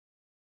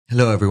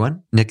Hello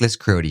everyone, Nicholas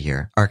Crody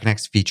here,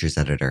 Archinect's features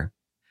editor.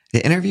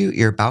 The interview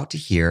you're about to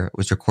hear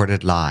was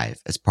recorded live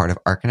as part of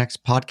Archinect's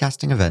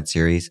podcasting event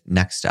series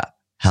Next Up,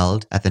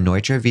 held at the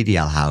Neutra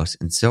VDL House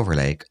in Silver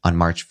Lake on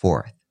March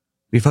 4th.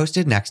 We've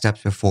hosted Next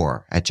Ups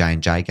before at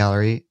Giant Jai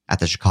Gallery, at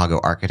the Chicago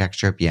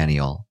Architecture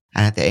Biennial,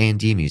 and at the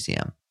A&D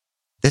Museum.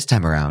 This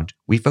time around,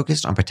 we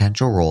focused on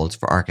potential roles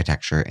for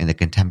architecture in the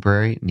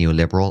contemporary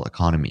neoliberal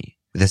economy,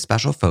 with a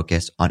special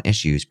focus on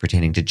issues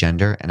pertaining to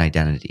gender and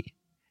identity.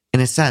 In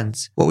a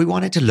sense, what we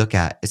wanted to look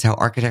at is how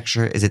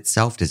architecture is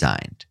itself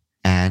designed,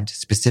 and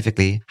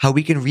specifically, how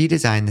we can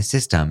redesign the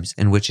systems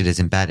in which it is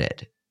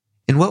embedded.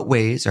 In what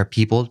ways are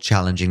people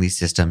challenging these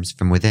systems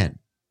from within?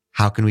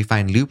 How can we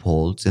find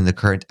loopholes in the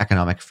current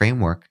economic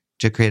framework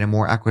to create a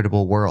more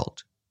equitable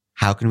world?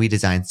 How can we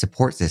design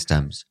support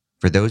systems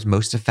for those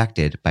most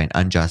affected by an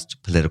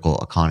unjust political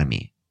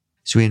economy?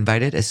 So we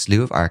invited a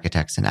slew of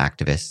architects and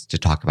activists to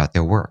talk about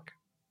their work.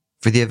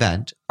 For the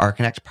event,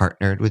 Archinect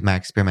partnered with my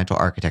experimental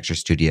architecture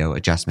studio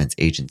Adjustments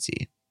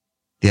agency.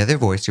 The other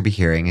voice you'll be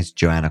hearing is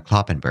Joanna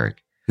Kloppenberg,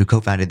 who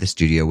co-founded the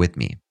studio with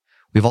me.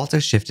 We've also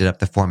shifted up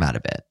the format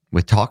a bit,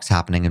 with talks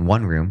happening in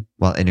one room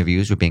while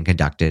interviews were being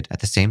conducted at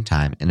the same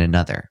time in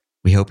another.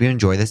 We hope you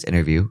enjoy this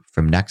interview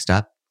from Next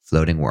Up,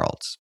 Floating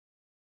Worlds.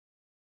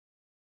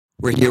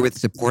 We're here with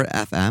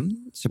support.fm,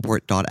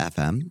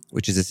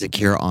 which is a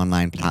secure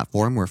online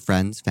platform where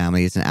friends,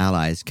 families, and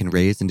allies can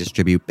raise and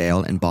distribute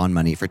bail and bond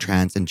money for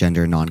trans and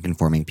gender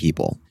nonconforming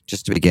people.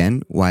 Just to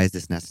begin, why is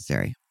this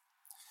necessary?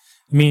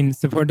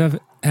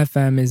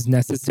 Support.fm is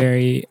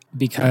necessary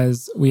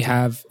because we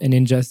have an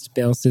unjust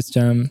bail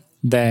system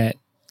that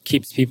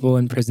keeps people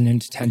in prison and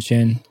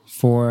detention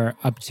for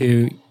up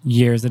to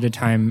years at a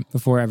time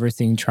before ever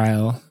seeing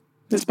trial.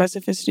 The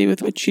specificity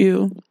with which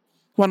you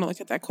want to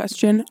look at that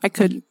question, I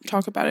could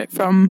talk about it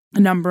from a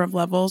number of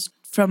levels,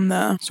 from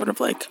the sort of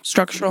like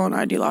structural and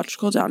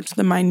ideological down to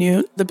the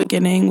minute. The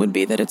beginning would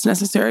be that it's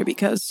necessary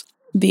because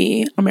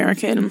the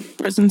American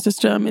prison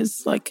system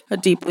is like a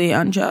deeply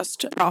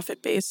unjust,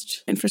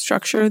 profit-based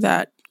infrastructure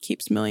that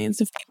keeps millions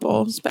of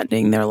people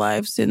spending their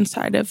lives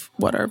inside of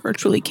what are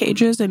virtually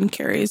cages and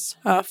carries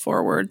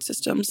forward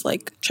systems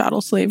like chattel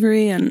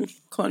slavery and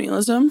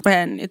colonialism.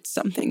 And it's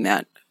something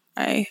that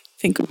I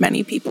think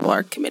many people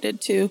are committed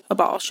to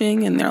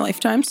abolishing in their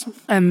lifetimes,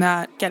 and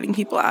that getting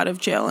people out of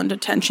jail and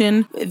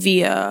detention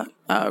via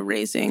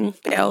raising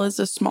bail is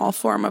a small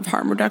form of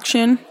harm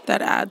reduction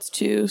that adds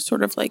to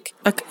sort of like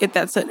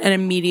that's an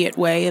immediate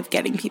way of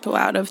getting people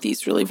out of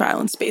these really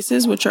violent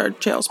spaces, which are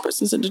jails,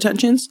 prisons, and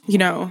detentions. You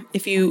know,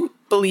 if you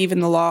believe in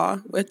the law,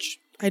 which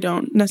I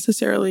don't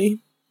necessarily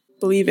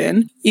believe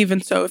in. Even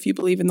so, if you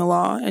believe in the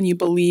law and you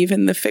believe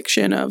in the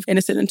fiction of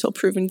innocent until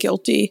proven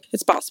guilty,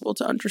 it's possible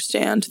to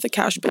understand the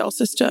cash bail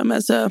system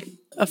as a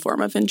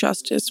form of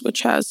injustice,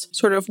 which has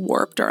sort of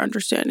warped our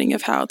understanding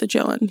of how the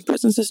jail and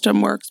prison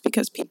system works,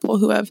 because people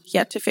who have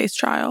yet to face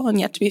trial and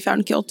yet to be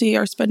found guilty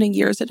are spending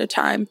years at a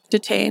time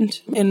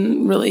detained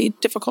in really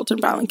difficult and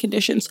violent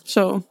conditions.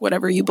 So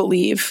whatever you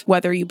believe,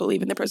 whether you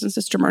believe in the prison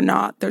system or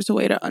not, there's a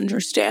way to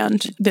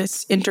understand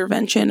this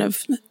intervention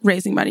of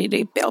raising money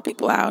to bail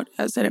people out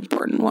as an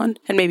important one.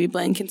 And maybe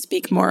Blaine can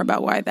speak more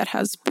about why that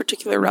has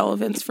particular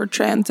relevance for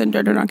trans and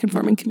gender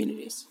nonconforming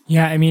communities.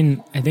 Yeah,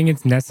 I think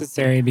it's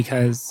necessary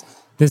because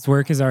this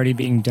work is already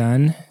being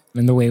done.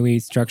 And the way we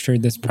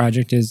structured this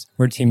project is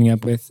we're teaming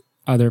up with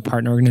other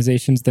partner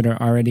organizations that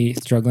are already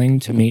struggling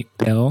to meet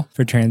bail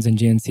for trans and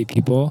GNC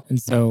people. And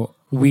so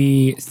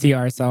we see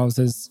ourselves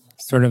as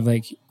sort of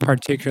like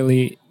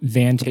particularly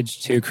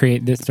vantaged to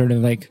create this sort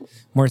of like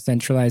more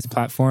centralized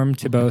platform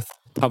to both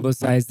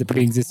publicize the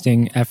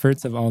pre-existing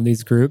efforts of all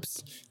these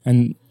groups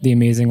and the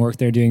amazing work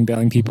they're doing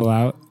bailing people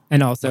out,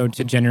 and also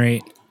to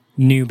generate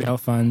new bail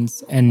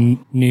funds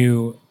and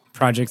new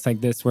projects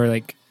like this where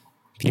like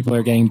people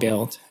are getting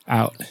bailed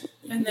out.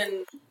 And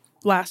then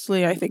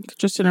lastly, I think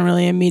just in a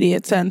really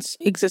immediate sense,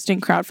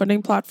 existing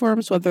crowdfunding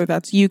platforms, whether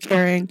that's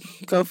UCaring,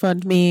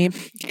 GoFundMe,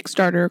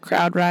 Kickstarter,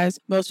 CrowdRise,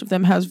 most of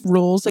them has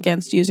rules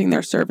against using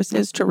their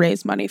services to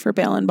raise money for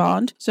bail and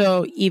bond.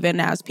 So even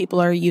as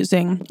people are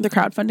using the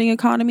crowdfunding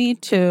economy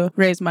to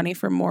raise money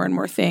for more and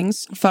more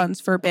things,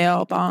 funds for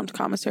bail, bond,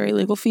 commissary,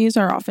 legal fees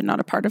are often not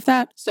a part of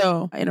that.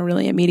 So in a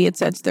really immediate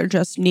sense, there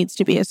just needs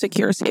to be a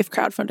secure, safe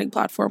crowdfunding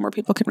platform where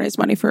people can raise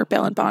money for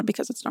bail and bond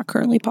because it's not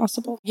currently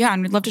possible. Yeah,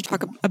 and we'd love to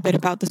talk a bit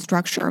about the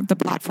structure of the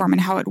platform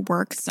and how it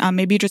works,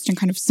 maybe just in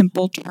kind of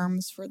simple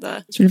terms for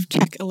the sort of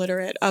tech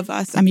illiterate of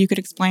us. You could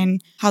explain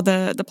how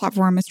the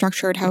platform is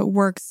structured, how it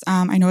works.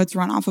 I know it's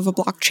run off of a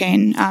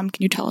blockchain. Can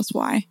you tell us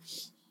why?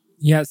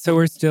 Yeah, so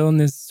we're still in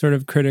this sort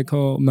of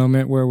critical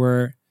moment where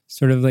we're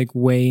sort of like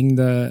weighing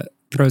the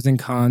pros and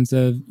cons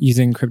of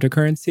using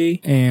cryptocurrency.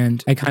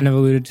 And I kind of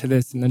alluded to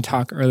this in the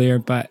talk earlier,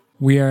 but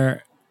we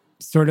are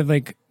sort of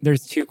like,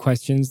 there's two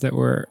questions that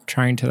we're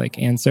trying to like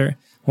answer.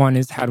 One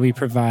is, how do we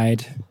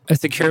provide a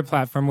secure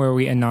platform where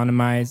we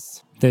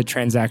anonymize the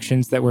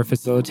transactions that we're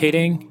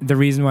facilitating? The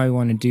reason why we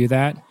want to do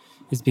that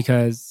is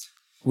because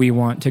we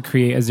want to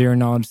create a zero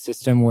knowledge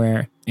system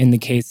where, in the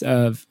case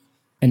of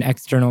an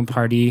external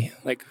party,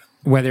 like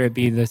whether it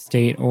be the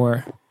state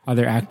or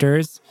other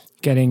actors,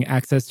 getting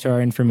access to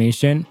our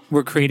information.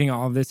 We're creating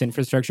all of this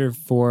infrastructure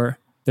for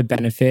the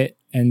benefit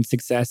and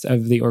success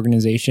of the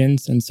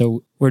organizations. And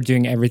so we're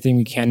doing everything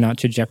we can not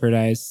to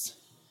jeopardize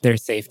their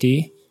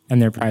safety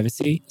and their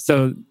privacy.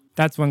 So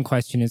that's one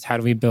question, is how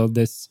do we build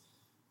this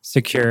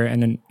secure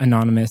and an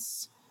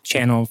anonymous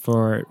channel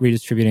for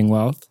redistributing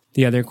wealth?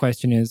 The other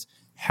question is,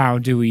 how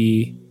do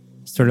we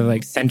sort of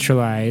like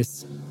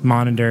centralize,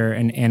 monitor,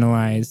 and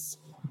analyze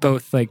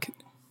both like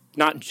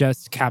not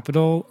just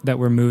capital that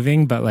we're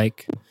moving, but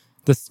like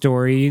the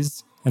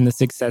stories and the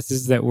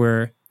successes that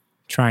we're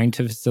trying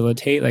to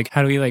facilitate? Like,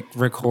 how do we like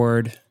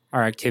record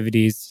our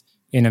activities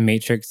in a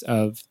matrix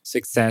of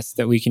success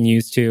that we can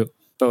use to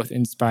both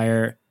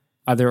inspire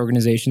other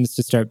organizations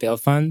to start bail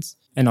funds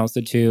and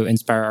also to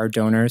inspire our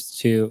donors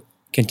to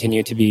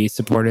continue to be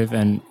supportive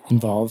and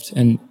involved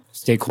and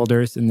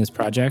stakeholders in this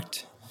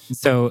project?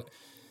 So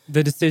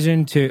the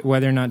decision to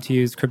whether or not to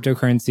use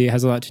cryptocurrency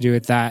has a lot to do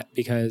with that,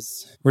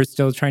 because we're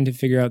still trying to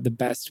figure out the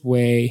best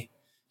way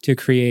to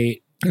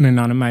create an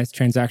anonymized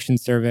transaction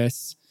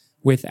service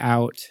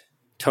without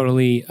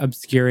totally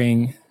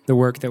obscuring the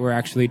work that we're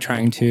actually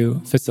trying to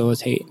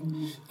facilitate.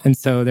 And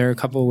so there are a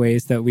couple of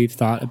ways that we've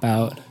thought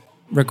about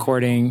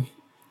recording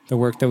the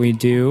work that we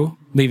do,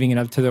 leaving it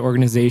up to the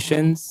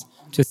organizations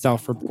to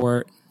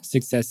self-report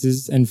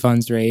successes and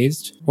funds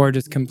raised, or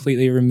just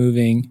completely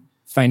removing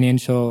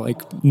financial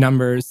like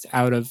numbers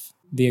out of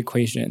the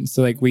equation.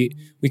 So like we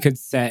could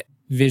set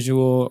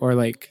visual, or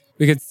like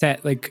we could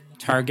set like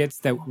targets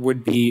that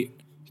would be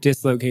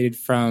dislocated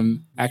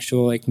from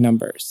actual like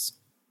numbers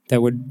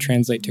that would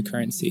translate to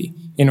currency,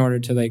 in order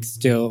to like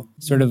still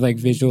sort of like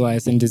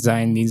visualize and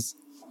design these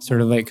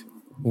sort of like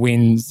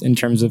wins in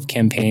terms of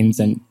campaigns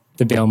and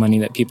the bail money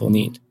that people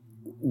need.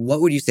 What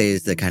would you say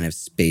is the kind of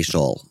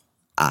spatial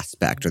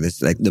aspect, or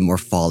this like the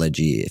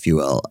morphology, if you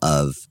will,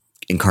 of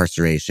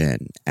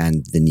incarceration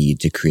and the need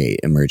to create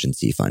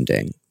emergency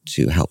funding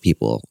to help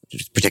people,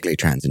 particularly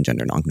trans and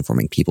gender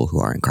nonconforming people who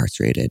are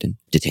incarcerated and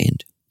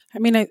detained? I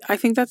mean, I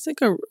think that's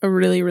like a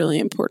really, really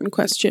important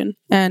question.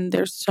 And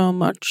there's so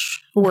much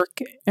work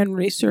and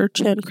research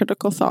and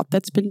critical thought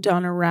that's been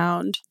done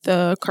around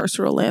the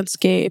carceral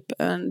landscape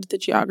and the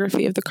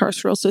geography of the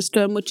carceral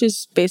system, which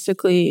is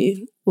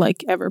basically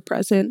like ever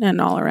present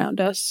and all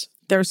around us.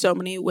 There are so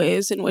many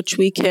ways in which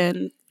we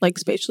can like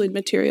spatially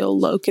material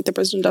locate the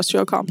prison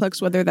industrial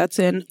complex, whether that's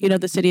in,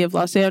 the city of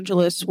Los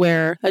Angeles,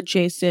 where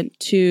adjacent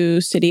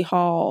to City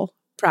Hall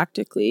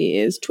practically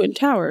is Twin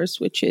Towers,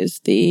 which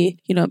is the,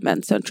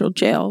 men's central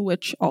jail,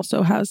 which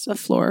also has a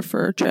floor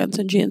for trans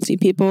and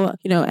GNC people,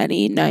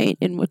 any night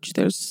in which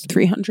there's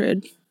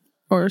 300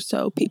 or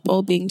so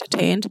people being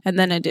detained. And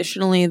then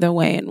additionally, the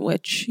way in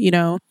which,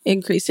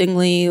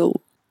 increasingly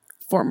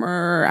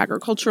former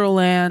agricultural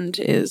land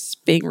is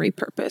being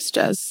repurposed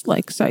as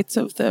like sites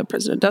of the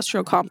prison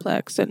industrial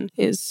complex and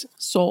is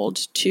sold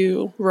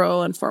to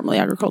rural and formerly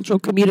agricultural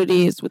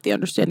communities with the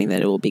understanding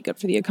that it will be good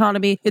for the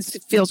economy. It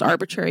feels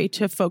arbitrary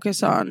to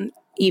focus on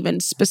even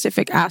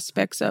specific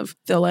aspects of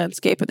the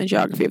landscape and the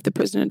geography of the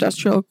prison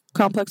industrial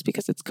complex,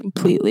 because it's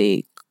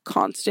completely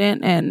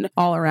constant and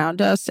all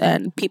around us,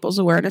 and people's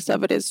awareness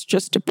of it is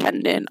just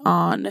dependent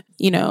on,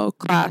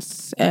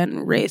 class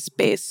and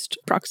race-based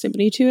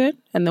proximity to it,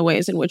 and the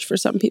ways in which for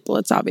some people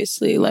it's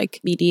obviously like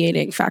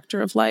mediating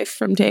factor of life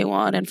from day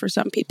one, and for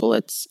some people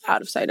it's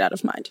out of sight, out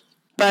of mind.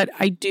 But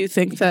I do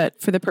think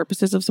that for the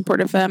purposes of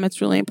Support FM,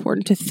 it's really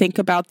important to think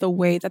about the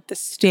way that the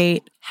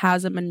state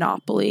has a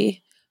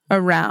monopoly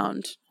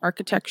around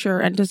architecture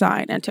and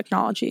design and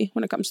technology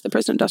when it comes to the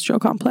prison industrial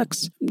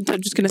complex. So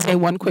I'm just going to say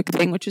one quick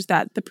thing, which is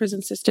that the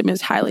prison system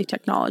is highly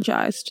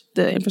technologized.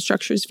 The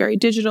infrastructure is very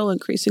digital.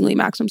 Increasingly,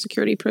 maximum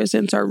security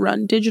prisons are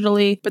run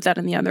digitally. But then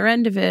on the other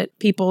end of it,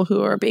 people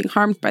who are being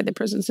harmed by the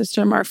prison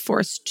system are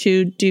forced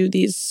to do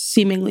these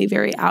seemingly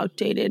very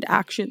outdated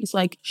actions,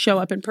 like show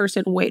up in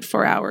person, wait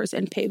 4 hours,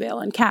 and pay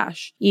bail in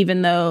cash,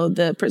 even though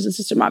the prison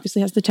system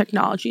obviously has the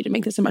technology to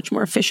make this a much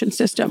more efficient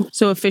system.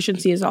 So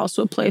efficiency is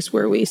also a place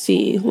where we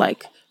see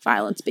like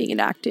violence being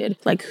enacted,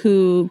 like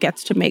who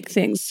gets to make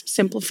things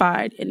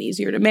simplified and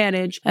easier to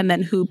manage, and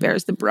then who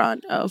bears the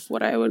brunt of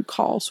what I would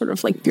call sort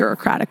of like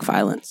bureaucratic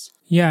violence.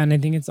 Yeah, and I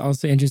think it's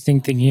also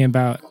interesting thinking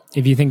about,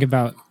 if you think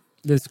about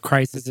this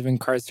crisis of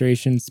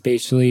incarceration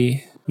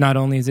spatially, not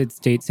only is it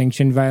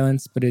state-sanctioned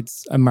violence, but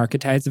it's a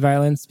marketized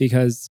violence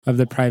because of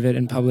the private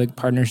and public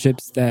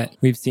partnerships that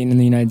we've seen in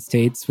the United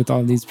States with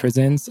all these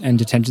prisons and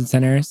detention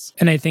centers.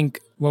 And I think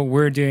what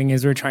we're doing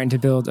is we're trying to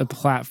build a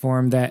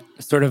platform that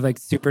sort of like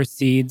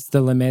supersedes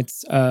the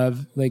limits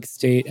of like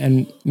state,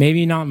 and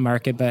maybe not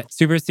market, but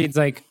supersedes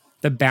like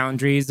the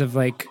boundaries of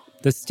like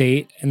the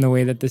state and the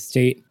way that the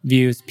state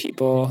views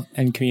people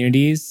and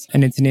communities.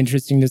 And it's an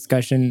interesting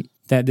discussion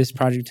that this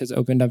project has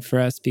opened up for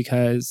us,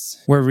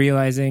 because we're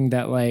realizing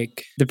that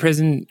like the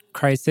prison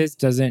crisis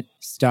doesn't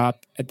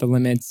stop at the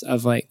limits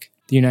of like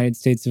the United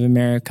States of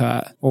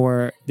America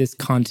or this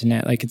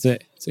continent. Like it's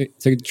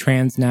a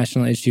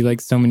transnational issue,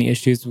 like so many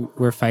issues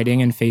we're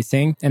fighting and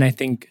facing. And I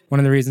think one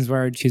of the reasons why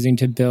we're choosing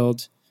to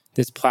build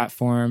this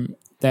platform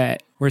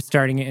that we're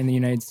starting it in the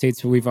United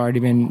States, but we've already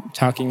been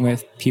talking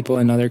with people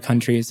in other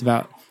countries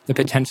about the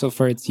potential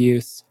for its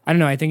use. I don't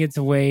know. I think it's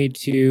a way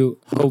to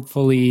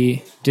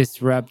hopefully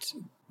disrupt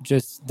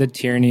just the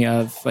tyranny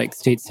of like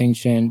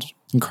state-sanctioned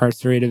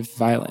incarcerative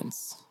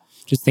violence.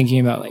 Just thinking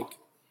about like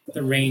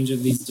the range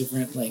of these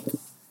different like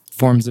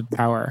forms of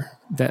power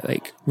that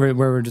like where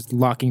we're just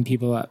locking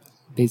people up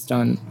based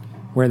on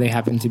where they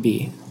happen to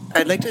be.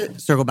 I'd like to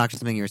circle back to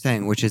something you were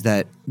saying, which is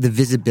that the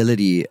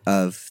visibility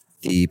of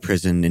the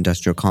prison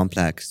industrial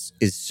complex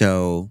is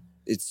so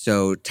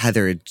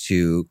tethered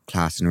to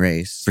class and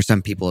race. For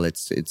some people,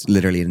 it's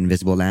literally an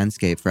invisible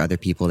landscape. For other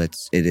people, it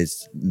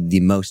is the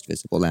most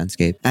visible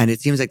landscape. And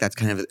it seems like that's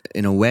kind of,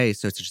 in a way,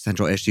 so it's such a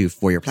central issue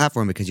for your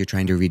platform because you're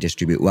trying to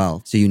redistribute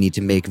wealth. So you need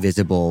to make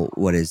visible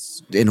what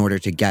is, in order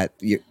to get,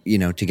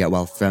 to get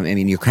wealth from, I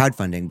mean, you're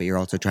crowdfunding, but you're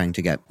also trying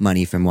to get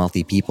money from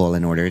wealthy people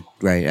in order,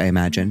 right, I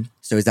imagine.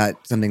 So is that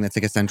something that's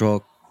like a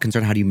central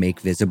concern? How do you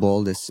make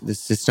visible this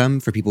system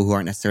for people who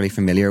aren't necessarily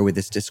familiar with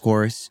this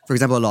discourse? For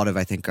example, a lot of,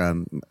 I think,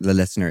 the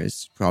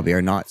listeners probably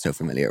are not so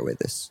familiar with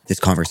this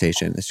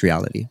conversation, this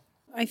reality.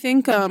 I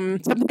think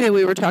something that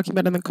we were talking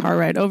about in the car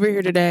ride over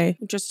here today,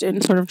 just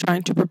in sort of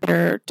trying to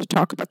prepare to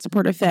talk about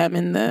supportive femme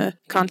in the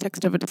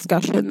context of a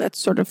discussion that's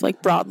sort of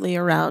like broadly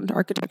around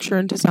architecture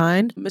and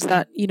design, is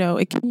that,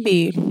 it can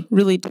be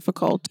really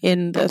difficult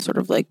in the sort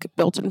of like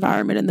built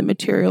environment in the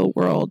material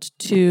world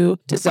to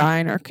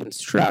design or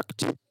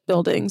construct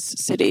buildings,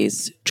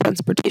 cities,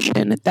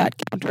 transportation that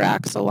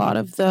counteracts a lot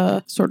of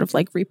the sort of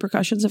like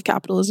repercussions of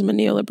capitalism and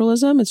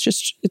neoliberalism.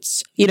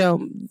 It's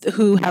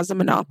who has a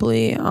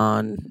monopoly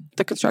on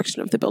the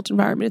construction of the built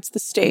environment? It's the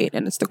state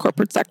and it's the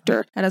corporate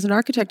sector. And as an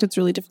architect, it's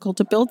really difficult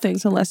to build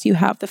things unless you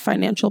have the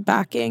financial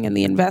backing and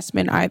the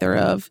investment either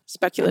of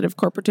speculative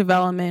corporate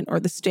development or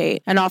the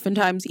state. And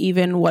oftentimes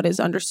even what is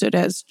understood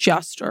as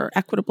just or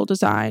equitable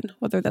design,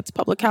 whether that's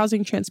public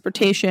housing,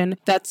 transportation,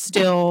 that's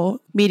still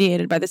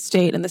mediated by the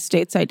state and the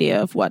state's idea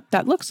of what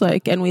that looks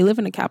like. And we live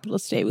in a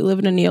capitalist state. We live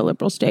in a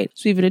neoliberal state.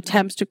 So even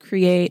attempts to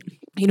create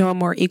a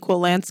more equal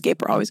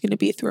landscape are always going to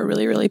be through a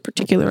really, really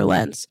particular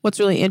lens. What's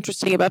really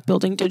interesting about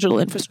building digital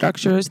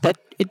infrastructure is that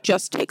it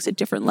just takes a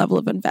different level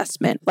of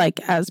investment. Like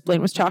as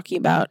Blaine was talking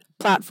about,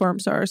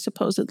 platforms are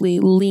supposedly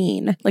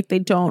lean. Like they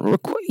don't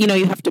require,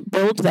 you have to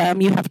build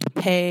them. You have to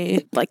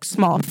pay like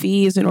small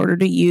fees in order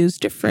to use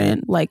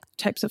different like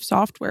types of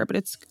software, but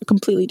it's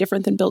completely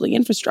different than building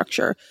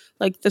infrastructure.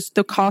 Like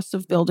the cost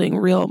of building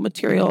real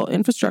material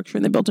infrastructure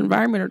in the built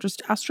environment are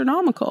just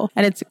astronomical.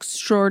 And it's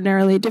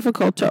extraordinarily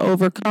difficult to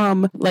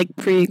overcome like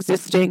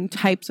pre-existing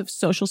types of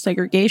social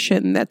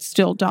segregation that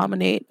still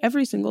dominate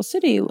every single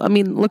city. I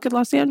mean, look at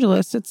Los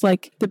Angeles. It's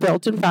like the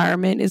built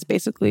environment is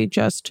basically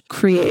just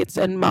creates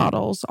and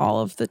models all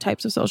of the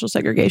types of social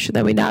segregation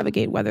that we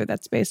navigate, whether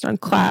that's based on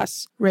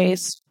class,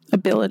 race,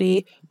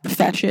 ability,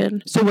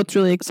 profession. So what's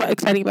really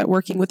exciting about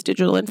working with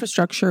digital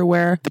infrastructure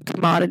where the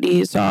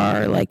commodities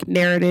are like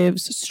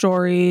narratives,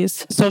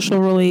 stories, social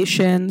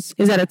relations,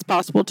 is that it's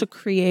possible to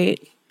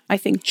create, I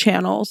think,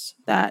 channels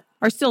that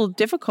are still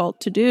difficult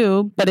to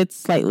do, but it's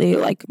slightly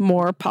like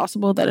more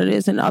possible than it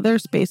is in other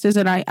spaces.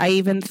 And I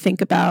even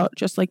think about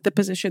just like the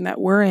position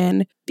that we're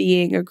in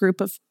being a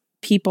group of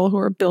people who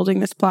are building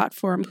this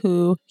platform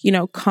who,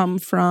 come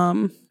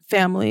from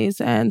families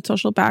and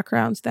social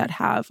backgrounds that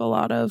have a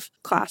lot of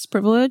class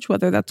privilege,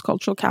 whether that's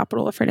cultural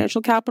capital or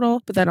financial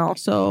capital, but then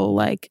also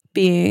like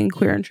being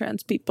queer and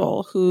trans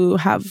people who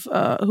have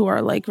who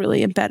are like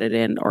really embedded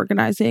in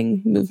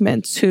organizing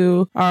movements,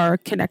 who are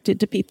connected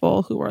to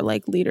people who are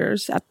like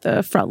leaders at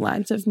the front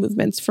lines of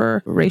movements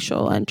for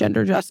racial and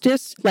gender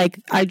justice. Like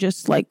I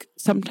just like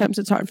sometimes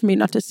it's hard for me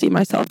not to see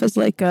myself as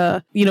like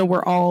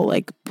we're all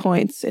like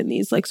points in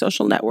these like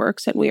social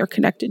networks and we are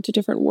connected to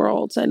different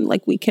worlds and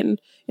like we can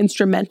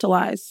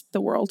instrumentalize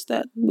the worlds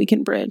that we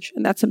can bridge.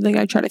 And that's something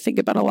I try to think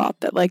about a lot,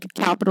 that like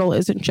capital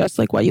isn't just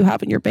like what you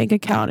have in your bank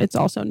account. It's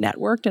also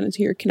networked and it's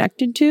who you're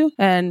connected to.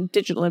 And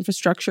digital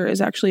infrastructure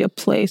is actually a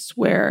place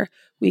where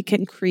we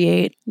can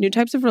create new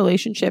types of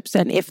relationships.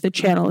 And if the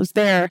channel is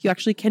there, you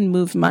actually can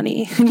move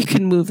money and you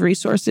can move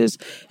resources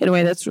in a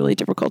way that's really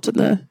difficult in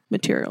the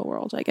material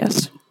world, I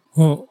guess.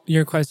 Well,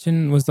 your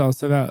question was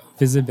also about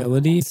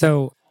visibility.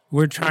 So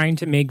we're trying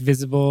to make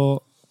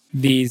visible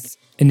these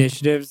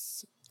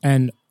initiatives.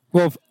 And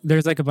well,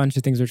 there's like a bunch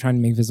of things we're trying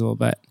to make visible.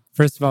 But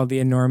first of all, the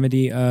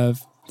enormity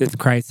of this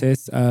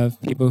crisis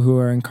of people who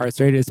are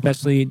incarcerated,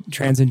 especially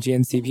trans and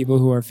GNC people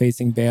who are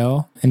facing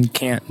bail and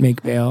can't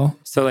make bail.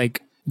 So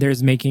like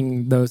there's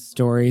making those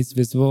stories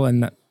visible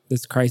and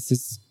this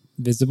crisis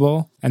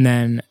visible. And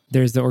then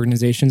there's the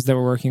organizations that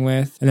we're working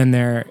with. And then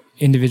there are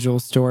individual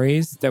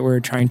stories that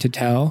we're trying to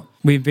tell.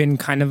 We've been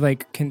kind of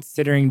like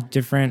considering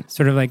different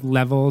sort of like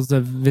levels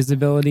of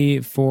visibility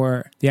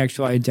for the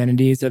actual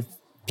identities of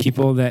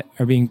people that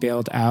are being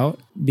bailed out,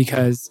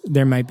 because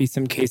there might be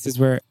some cases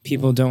where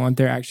people don't want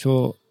their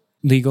actual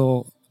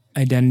legal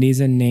identities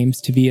and names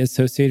to be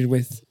associated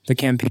with the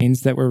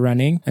campaigns that we're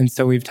running. And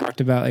so we've talked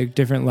about like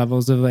different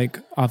levels of like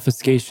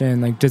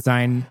obfuscation, like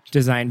design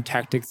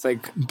tactics,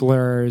 like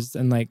blurs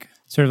and like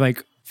sort of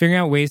like figuring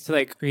out ways to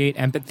like create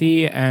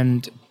empathy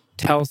and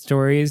tell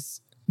stories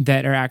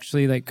that are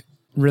actually like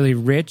really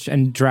rich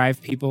and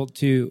drive people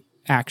to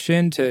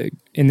action to,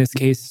 in this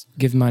case,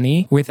 give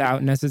money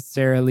without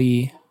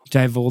necessarily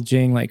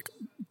divulging like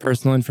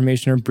personal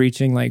information or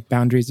breaching like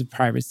boundaries of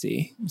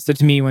privacy. So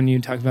to me, when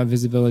you talk about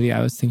visibility,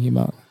 I was thinking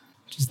about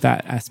just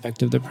that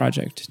aspect of the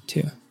project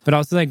too. But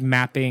also like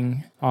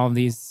mapping all of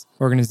these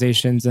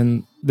organizations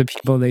and the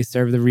people they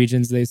serve, the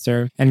regions they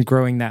serve, and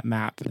growing that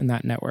map and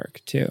that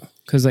network too.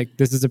 Because like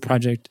this is a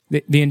project,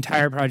 the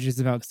entire project is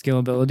about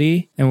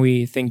scalability. And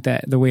we think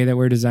that the way that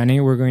we're designing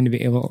it, we're going to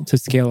be able to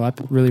scale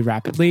up really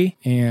rapidly.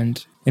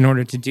 And in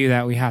order to do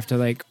that, we have to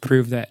like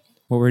prove that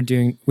what we're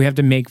doing, we have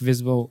to make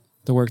visible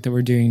the work that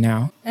we're doing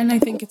now. And I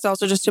think it's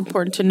also just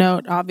important to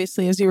note,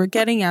 obviously, as you were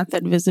getting at,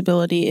 that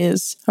visibility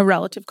is a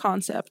relative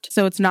concept.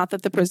 So it's not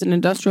that the prison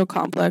industrial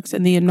complex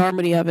and the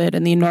enormity of it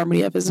and the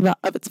enormity of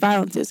its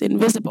violence is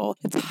invisible.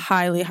 It's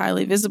highly,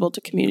 highly visible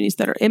to communities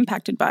that are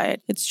impacted by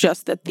it. It's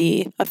just that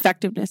the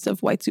effectiveness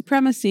of white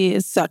supremacy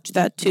is such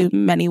that to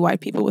many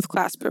white people with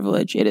class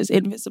privilege, it is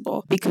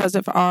invisible. Because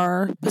of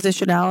our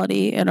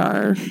positionality and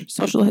our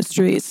social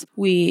histories,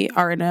 we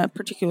are in a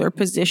particular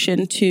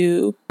position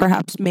to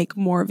perhaps make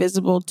more visible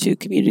to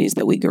communities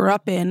that we grew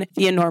up in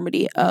the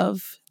enormity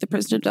of the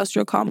prison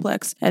industrial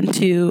complex, and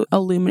to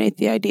illuminate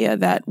the idea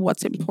that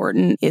what's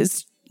important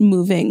is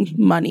moving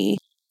money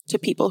to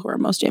people who are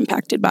most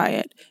impacted by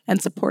it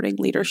and supporting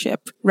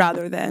leadership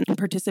rather than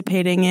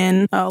participating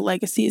in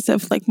legacies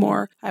of like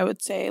more, I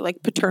would say,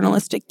 like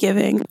paternalistic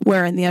giving,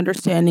 wherein the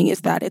understanding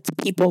is that it's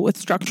people with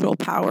structural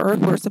power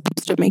who are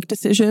supposed to make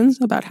decisions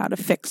about how to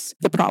fix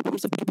the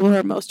problems of people who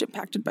are most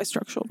impacted by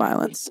structural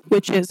violence,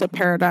 which is a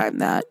paradigm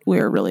that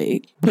we're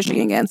really pushing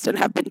against and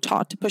have been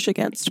taught to push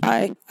against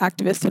by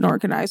activists and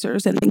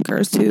organizers and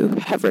thinkers who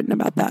have written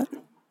about that.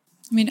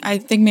 I mean, I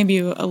think maybe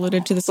you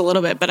alluded to this a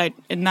little bit, but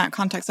in that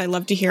context, I'd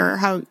love to hear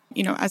how,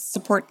 as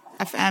Support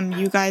FM,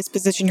 you guys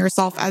position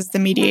yourself as the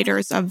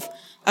mediators of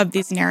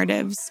these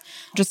narratives,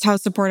 just how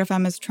Support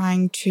FM is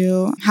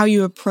how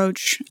you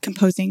approach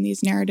composing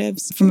these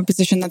narratives from a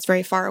position that's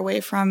very far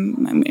away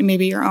from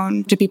maybe your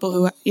own, to people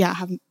who,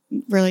 have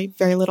really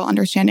very little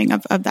understanding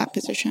of that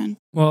position.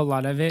 Well, a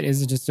lot of it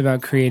is just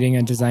about creating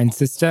a design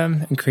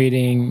system and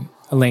creating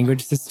a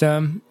language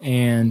system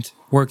and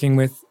working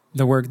with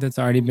the work that's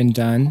already been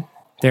done.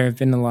 There have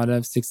been a lot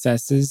of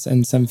successes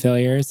and some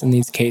failures in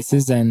these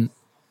cases, and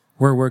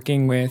we're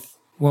working with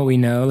what we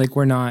know. Like,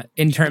 we're not,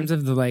 in terms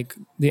of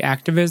the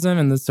activism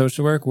and the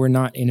social work, we're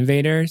not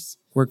innovators.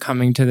 We're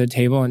coming to the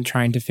table and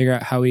trying to figure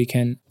out how we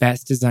can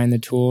best design the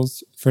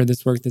tools for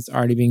this work that's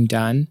already being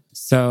done.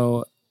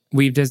 So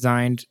we've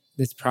designed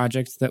this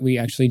project so that we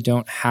actually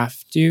don't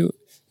have to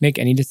make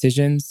any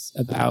decisions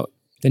about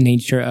the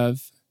nature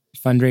of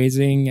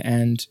fundraising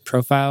and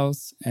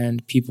profiles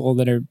and people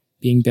that are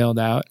being bailed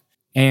out.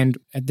 And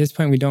at this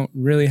point, we don't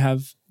really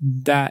have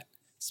that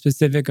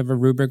specific of a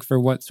rubric for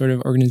what sort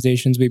of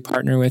organizations we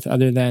partner with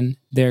other than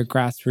their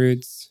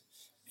grassroots.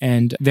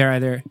 And they're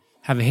either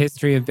have a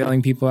history of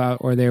bailing people out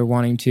or they're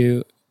wanting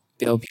to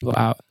bail people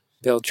out,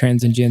 bail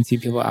trans and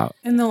GNC people out.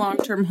 And the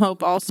long-term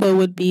hope also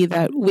would be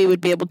that we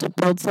would be able to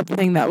build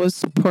something that was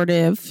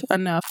supportive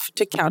enough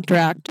to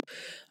counteract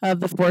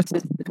the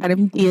forces to kind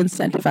of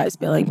de-incentivize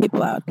bailing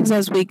people out. Because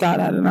as we got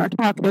at in our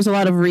talk, there's a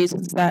lot of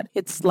reasons that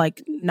it's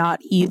like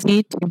not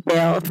easy to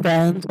bail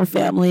friends or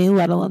family,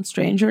 let alone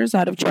strangers,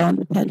 out of jail and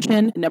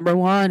detention. Number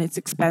one, it's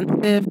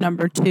expensive.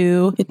 Number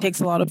two, it takes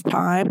a lot of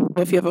time.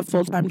 So if you have a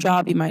full-time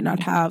job, you might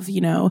not have,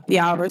 the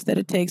hours that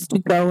it takes to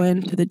go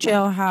into the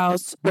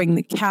jailhouse, bring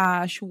the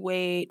cash,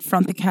 wait,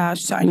 front the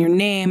cash, sign your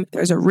name.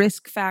 There's a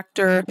risk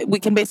factor. We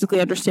can basically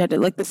understand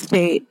it like the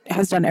state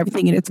has done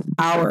everything in its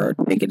power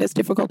to make it as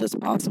difficult as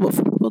possible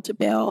for people to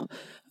bail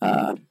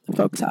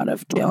folks out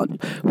of jail.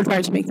 And we're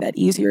trying to make that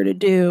easier to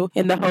do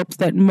in the hopes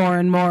that more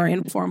and more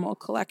informal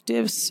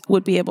collectives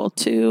would be able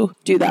to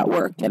do that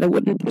work, and it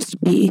wouldn't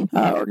just be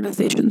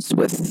organizations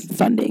with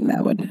funding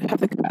that would have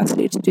the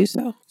capacity to do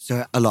so.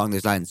 So along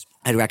those lines,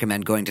 I'd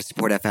recommend going to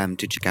Support FM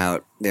to check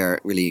out their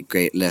really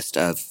great list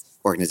of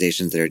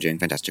organizations that are doing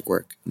fantastic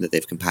work that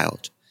they've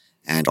compiled,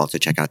 and also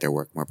check out their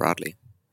work more broadly.